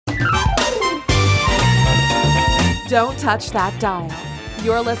Don't touch that dial.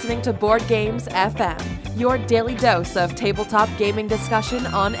 You're listening to Board Games FM, your daily dose of tabletop gaming discussion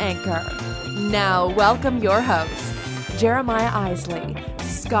on Anchor. Now, welcome your hosts, Jeremiah Isley,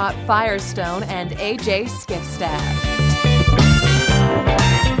 Scott Firestone, and AJ Skifstad.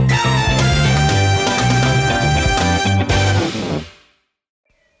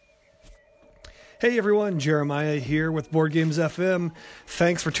 Hey everyone, Jeremiah here with Board Games FM.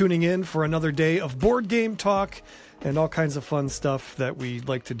 Thanks for tuning in for another day of board game talk and all kinds of fun stuff that we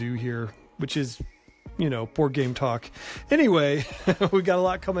like to do here, which is, board game talk. Anyway, we got a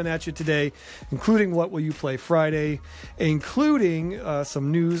lot coming at you today, including What Will You Play Friday, including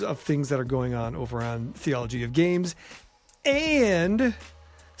some news of things that are going on over on Theology of Games, and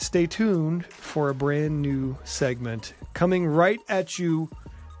stay tuned for a brand new segment coming right at you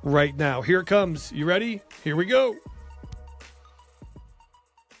right now. Here it comes. You ready? Here we go.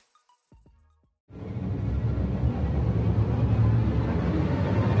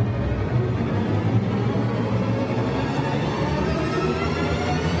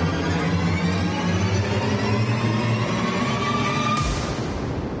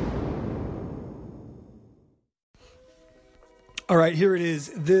 All right, here it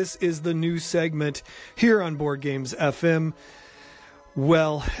is. This is the new segment here on Board Games FM.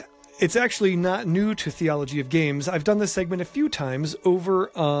 Well, it's actually not new to Theology of Games. I've done this segment a few times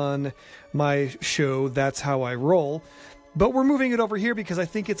over on my show, That's How I Roll. But we're moving it over here because I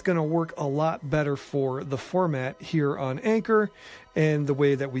think it's going to work a lot better for the format here on Anchor and the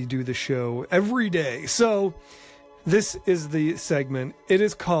way that we do the show every day. So this is the segment. It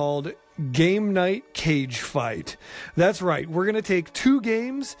is called Game Night Cage Fight. That's right. We're going to take two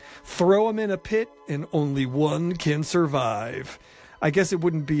games, throw them in a pit, and only one can survive. I guess it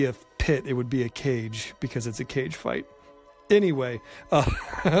wouldn't be a pit, it would be a cage because it's a cage fight. Anyway,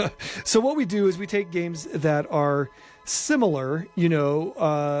 so what we do is we take games that are similar.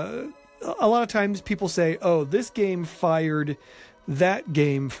 A lot of times people say, oh, this game fired that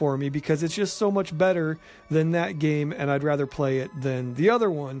game for me because it's just so much better than that game and I'd rather play it than the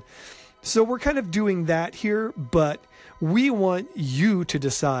other one. So we're kind of doing that here, but we want you to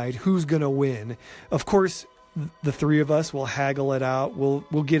decide who's going to win. Of course, the three of us will haggle it out.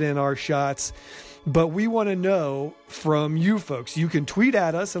 We'll get in our shots, but we want to know from you folks. You can tweet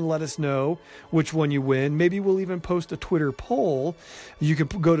at us and let us know which one you win. Maybe we'll even post a Twitter poll. You can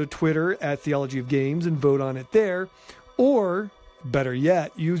go to Twitter at Theology of Games and vote on it there, or better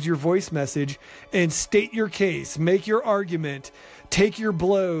yet, use your voice message and state your case, make your argument, take your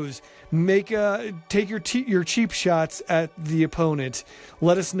blows, take your cheap shots at the opponent.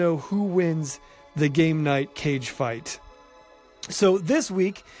 Let us know who wins the Game Night Cage Fight. So this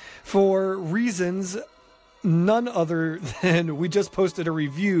week, for reasons none other than we just posted a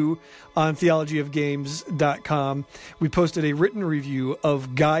review on theologyofgames.com. We posted a written review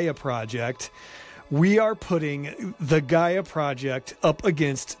of Gaia Project. We are putting the Gaia Project up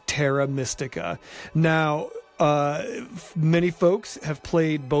against Terra Mystica. Now, many folks have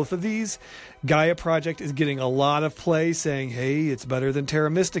played both of these. Gaia Project is getting a lot of play saying, hey, it's better than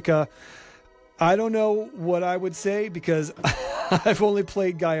Terra Mystica. I don't know what I would say because I've only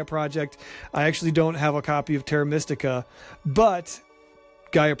played Gaia Project. I actually don't have a copy of Terra Mystica, but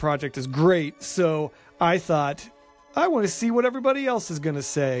Gaia Project is great. So I thought, I want to see what everybody else is going to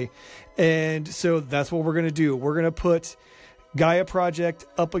say. And so that's what we're going to do. We're going to put Gaia Project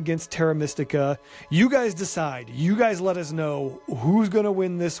up against Terra Mystica. You guys decide. You guys let us know who's going to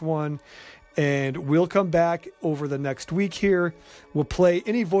win this one. And we'll come back over the next week here. We'll play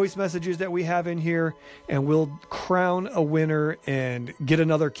any voice messages that we have in here, and we'll crown a winner and get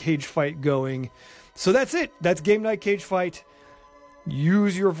another cage fight going. So that's it. That's Game Night Cage Fight.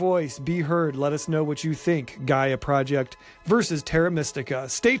 Use your voice. Be heard. Let us know what you think. Gaia Project versus Terra Mystica.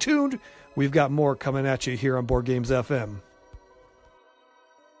 Stay tuned. We've got more coming at you here on Board Games FM.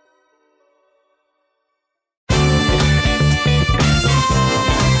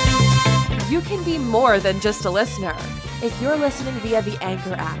 You can be more than just a listener. If you're listening via the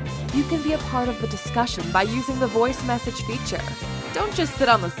Anchor app, you can be a part of the discussion by using the voice message feature. Don't just sit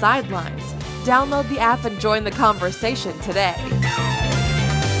on the sidelines. Download the app and join the conversation today.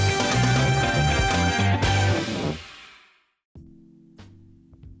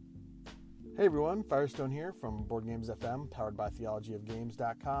 Hey everyone, Firestone here from Board Games FM, powered by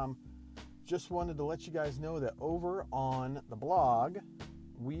theologyofgames.com. Just wanted to let you guys know that over on the blog,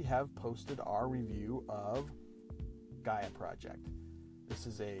 we have posted our review of Gaia Project. This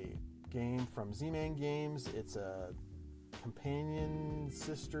is a game from Z-Man Games. It's a companion,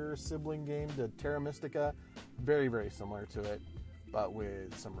 sister, sibling game to Terra Mystica. Very, very similar to it, but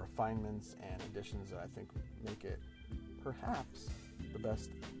with some refinements and additions that I think make it perhaps the best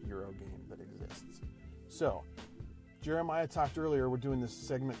Euro game that exists. So, Jeremiah talked earlier, we're doing this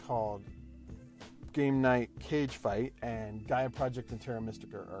segment called Game Night Cage Fight, and Gaia Project and Terra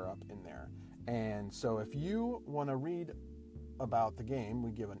Mystica are up in there. And so if you want to read about the game,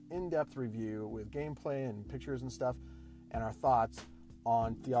 we give an in-depth review with gameplay and pictures and stuff and our thoughts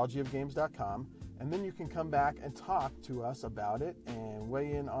on theologyofgames.com, and then you can come back and talk to us about it and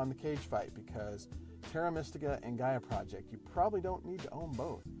weigh in on the cage fight, because Terra Mystica and Gaia Project, you probably don't need to own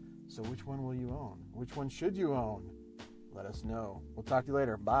both. So which one will you own? Which one should you own? Let us know. We'll talk to you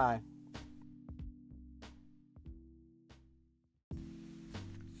later. Bye.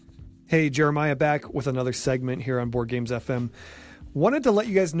 Hey, Jeremiah back with another segment here on Board Games FM. Wanted to let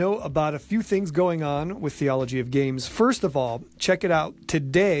you guys know about a few things going on with Theology of Games. First of all, check it out.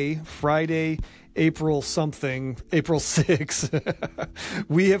 Today, Friday, April 6th,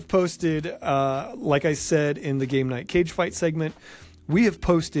 we have posted, like I said in the Game Night Cage Fight segment, we have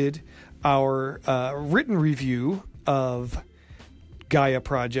posted our written review of Gaia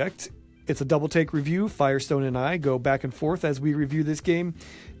Project. It's a double take review. Firestone and I go back and forth as we review this game.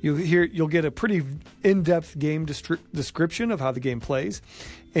 You'll get a pretty in-depth game description of how the game plays,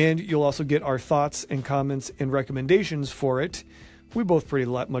 and you'll also get our thoughts and comments and recommendations for it. We both pretty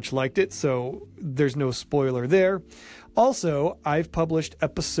much liked it, so there's no spoiler there. Also, I've published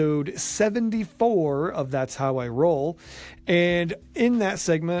episode 74 of That's How I Roll, and in that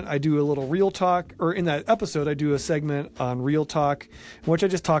segment, I do a little real talk, or in that episode, I do a segment on real talk, in which I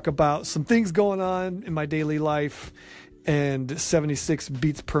just talk about some things going on in my daily life, and 76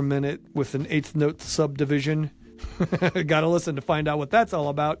 beats per minute with an eighth note subdivision. Got to listen to find out what that's all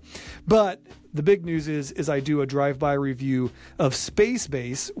about. But the big news is I do a drive-by review of Space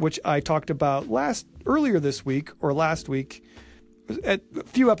Base, which I talked about earlier this week or last week, a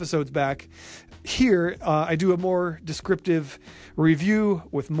few episodes back. Here, I do a more descriptive review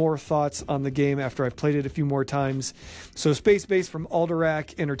with more thoughts on the game after I've played it a few more times. So Space Base from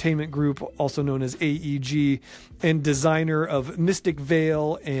Alderac Entertainment Group, also known as AEG, and designer of Mystic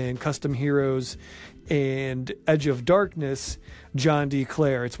Vale and Custom Heroes and Edge of Darkness, John D.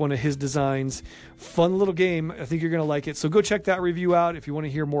 Clare. It's one of his designs. Fun little game. I think you're going to like it. So go check that review out. If you want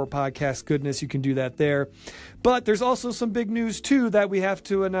to hear more podcast goodness, you can do that there. But there's also some big news, too, that we have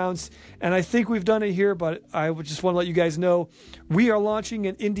to announce. And I think we've done it here, but I would just want to let you guys know we are launching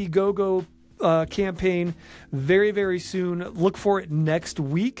an Indiegogo campaign very, very soon. Look for it next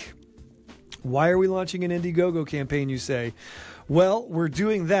week. Why are we launching an Indiegogo campaign, you say? Well, we're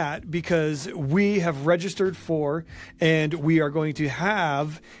doing that because we have registered for and we are going to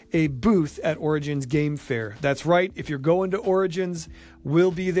have a booth at Origins Game Fair. That's right. If you're going to Origins,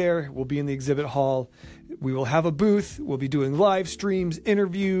 we'll be there. We'll be in the exhibit hall. We will have a booth. We'll be doing live streams,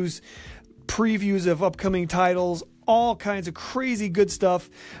 interviews, previews of upcoming titles, all kinds of crazy good stuff.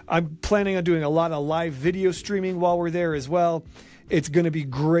 I'm planning on doing a lot of live video streaming while we're there as well. It's going to be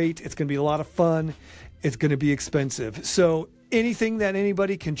great. It's going to be a lot of fun. It's going to be expensive. So anything that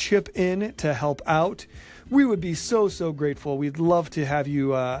anybody can chip in to help out, we would be so, so grateful. We'd love to have you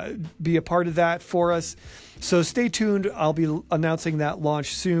be a part of that for us. So stay tuned. I'll be announcing that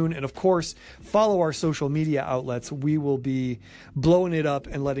launch soon. And of course, follow our social media outlets. We will be blowing it up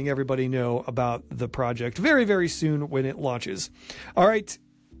and letting everybody know about the project very, very soon when it launches. All right.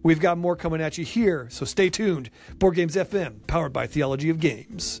 We've got more coming at you here. So stay tuned. Board Games FM, powered by Theology of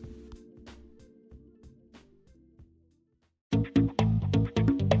Games.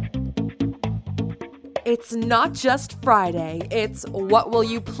 It's not just Friday, it's What Will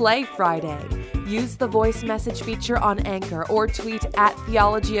You Play Friday. Use the voice message feature on Anchor or tweet at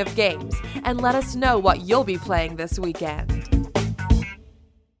Theology of Games and let us know what you'll be playing this weekend.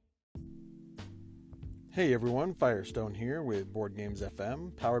 Hey everyone, Firestone here with Board Games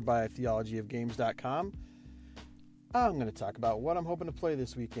FM, powered by theologyofgames.com. I'm going to talk about what I'm hoping to play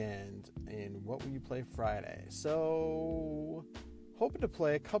this weekend and what will you play Friday. So, hoping to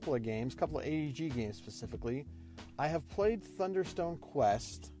play a couple of games, a couple of AEG games specifically. I have played Thunderstone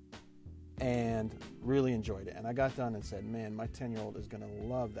Quest and really enjoyed it. And I got done and said, man, my 10-year-old is going to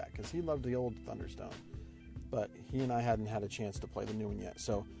love that because he loved the old Thunderstone. But he and I hadn't had a chance to play the new one yet.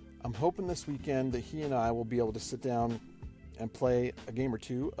 So I'm hoping this weekend that he and I will be able to sit down and play a game or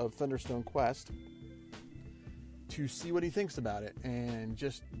two of Thunderstone Quest to see what he thinks about it and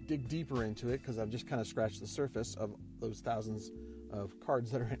just dig deeper into it, because I've just kind of scratched the surface of those thousands of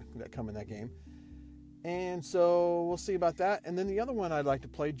cards that come in that game. And so we'll see about that. And then the other one I'd like to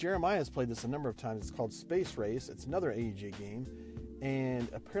play, Jeremiah has played this a number of times. It's called Space Race. It's another AEG game, and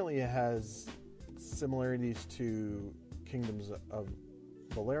apparently it has similarities to Kingdoms of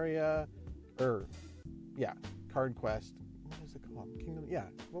Valeria, Card Quest. What is it called?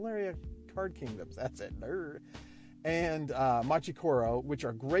 Valeria Card Kingdoms. That's it. And Machikoro, which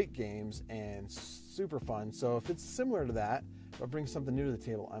are great games and super fun. So if it's similar to that, but brings something new to the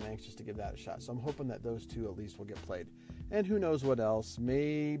table, I'm anxious to give that a shot. So I'm hoping that those two at least will get played. And who knows what else?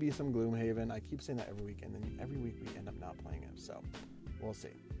 Maybe some Gloomhaven. I keep saying that every week, and then every week we end up not playing it. So we'll see.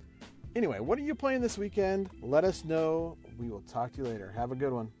 Anyway, what are you playing this weekend? Let us know. We will talk to you later. Have a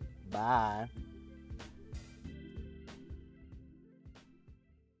good one. Bye.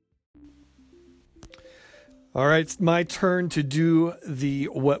 All right, it's my turn to do the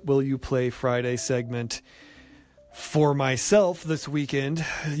What Will You Play Friday segment for myself this weekend.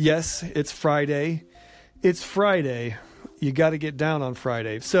 Yes, it's Friday. It's Friday. You got to get down on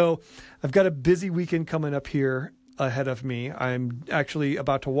Friday. So I've got a busy weekend coming up here ahead of me. I'm actually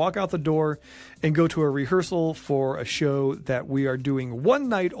about to walk out the door and go to a rehearsal for a show that we are doing one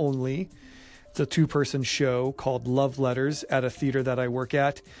night only. It's a 2-person show called Love Letters at a theater that I work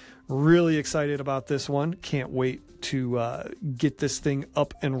at. Really excited about this one. Can't wait to get this thing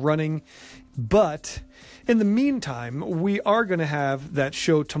up and running. But in the meantime, we are going to have that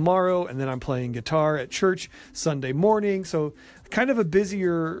show tomorrow, and then I'm playing guitar at church Sunday morning. So kind of a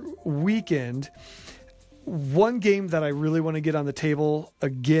busier weekend. One game that I really want to get on the table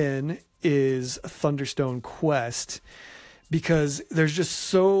again is Thunderstone Quest, because there's just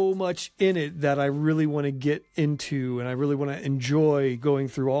so much in it that I really want to get into, and I really want to enjoy going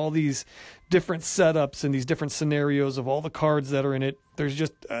through all these different setups and these different scenarios of all the cards that are in it.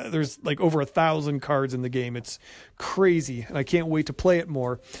 There's like over 1,000 cards in the game. It's crazy, and I can't wait to play it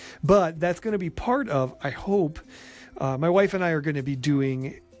more. But that's going to be part of, I hope, my wife and I are going to be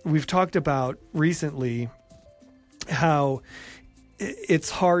doing, we've talked about recently how it's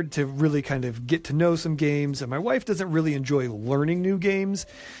hard to really kind of get to know some games, and my wife doesn't really enjoy learning new games.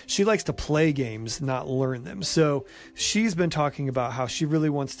 She likes to play games, not learn them. So she's been talking about how she really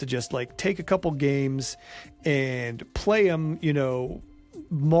wants to just like take a couple games and play them,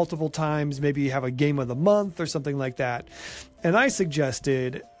 multiple times, maybe have a game of the month or something like that. And I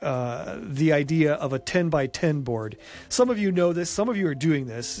suggested the idea of a 10x10 board. Some of you know this. Some of you are doing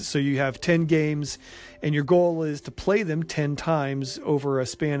this. So you have 10 games, and your goal is to play them 10 times over a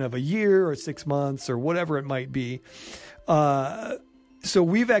span of a year or 6 months or whatever it might be. So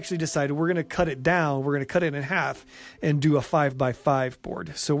we've actually decided we're going to cut it down. We're going to cut it in half and do a 5x5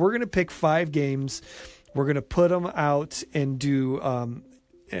 board. So we're going to pick 5 games. We're going to put them out and do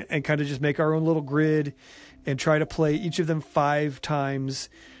and kind of just make our own little grid and try to play each of them 5 times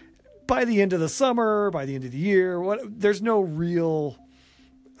by the end of the summer, by the end of the year. There's no real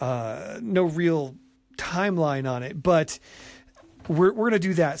timeline on it, but we're going to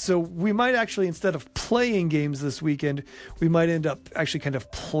do that. So we might actually, instead of playing games this weekend, we might end up actually kind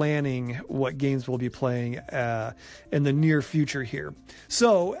of planning what games we'll be playing in the near future here.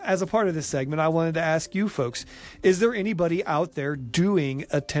 So as a part of this segment, I wanted to ask you folks, is there anybody out there doing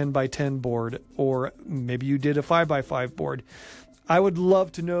a 10x10 board, or maybe you did a 5x5 board? I would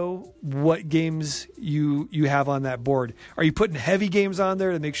love to know what games you have on that board. Are you putting heavy games on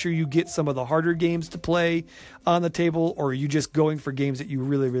there to make sure you get some of the harder games to play on the table, or are you just going for games that you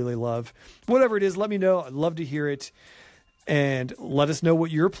really, really love? Whatever it is, let me know. I'd love to hear it. And let us know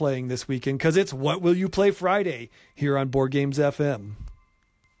what you're playing this weekend, because it's What Will You Play Friday here on Board Games FM.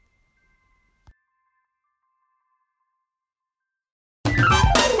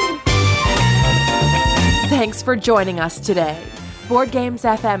 Thanks for joining us today. Board Games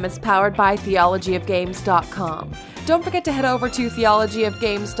FM is powered by theologyofgames.com. Don't forget to head over to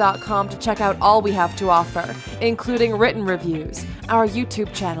theologyofgames.com to check out all we have to offer, including written reviews, our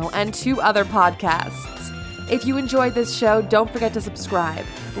YouTube channel, and 2 other podcasts. If you enjoyed this show, don't forget to subscribe,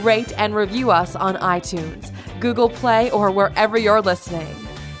 rate, and review us on iTunes, Google Play, or wherever you're listening.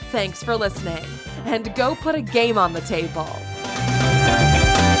 Thanks for listening, and go put a game on the table.